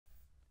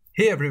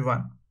Hey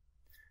everyone,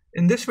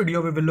 in this video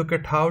we will look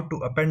at how to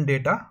append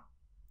data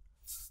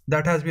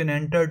that has been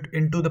entered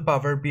into the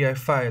Power BI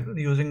file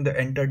using the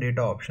enter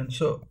data option.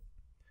 So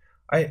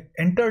I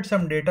entered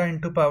some data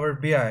into Power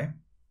BI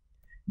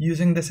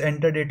using this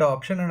enter data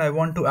option and I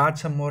want to add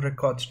some more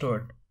records to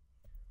it.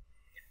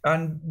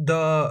 And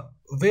the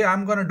way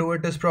I'm going to do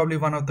it is probably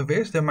one of the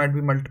ways. There might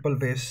be multiple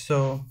ways.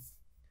 So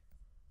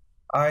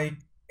I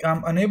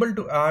am unable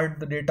to add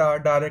the data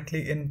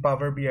directly in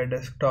Power BI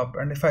desktop,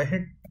 and if I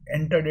hit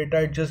enter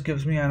data it just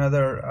gives me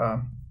another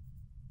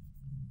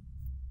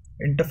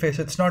interface.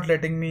 It's not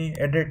letting me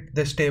edit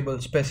this table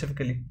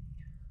specifically.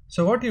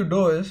 So what you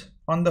do is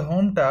on the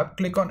home tab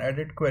click on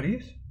edit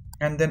queries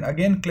and then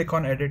again click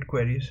on edit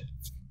queries,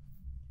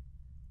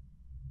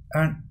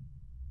 and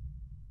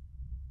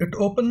it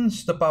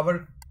opens the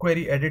Power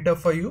Query editor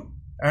for you.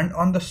 And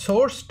on the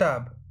source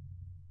tab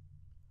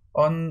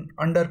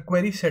under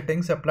query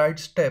settings applied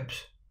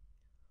steps,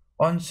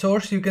 on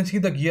source you can see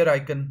the gear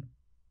icon,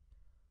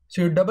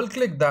 so you double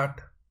click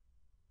that.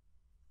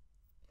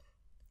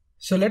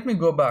 So let me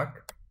go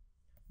back.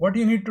 What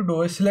you need to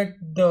do is select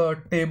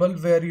the table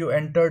where you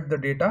entered the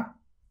data,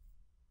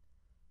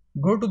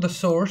 go to the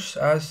source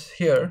as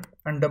here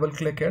and double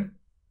click it,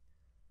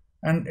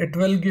 and it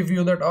will give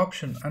you that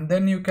option. And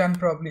then you can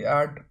probably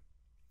add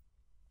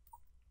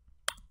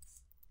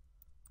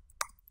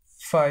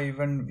 5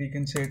 and we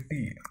can say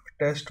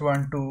test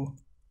 1 2,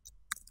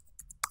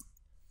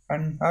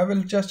 and I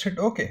will just hit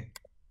OK.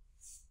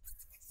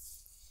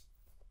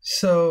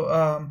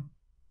 So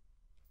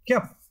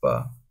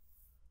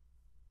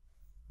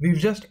we've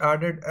just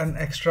added an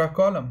extra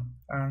column,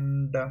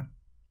 and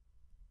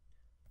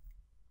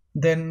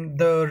then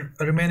the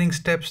remaining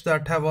steps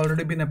that have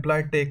already been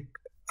applied take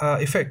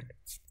effect.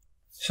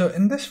 So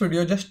in this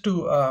video, just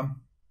to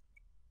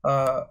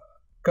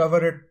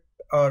cover it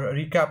or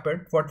recap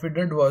it, what we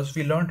did was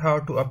we learned how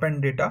to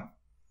append data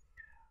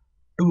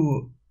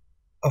to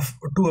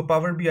a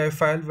Power BI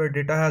file where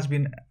data has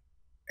been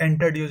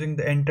entered using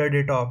the enter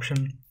data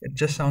option. It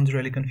just sounds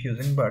really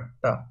confusing, but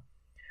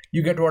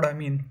you get what I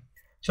mean.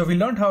 So we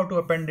learned how to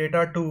append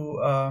data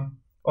to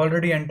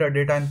already entered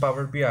data in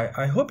Power BI.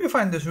 I hope you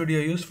find this video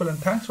useful, and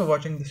thanks for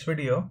watching this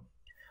video.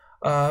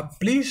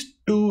 Please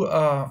do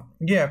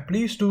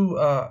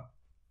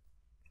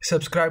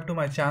subscribe to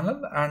my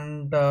channel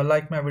and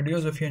like my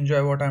videos if you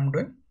enjoy what I'm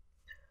doing.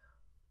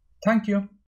 Thank you.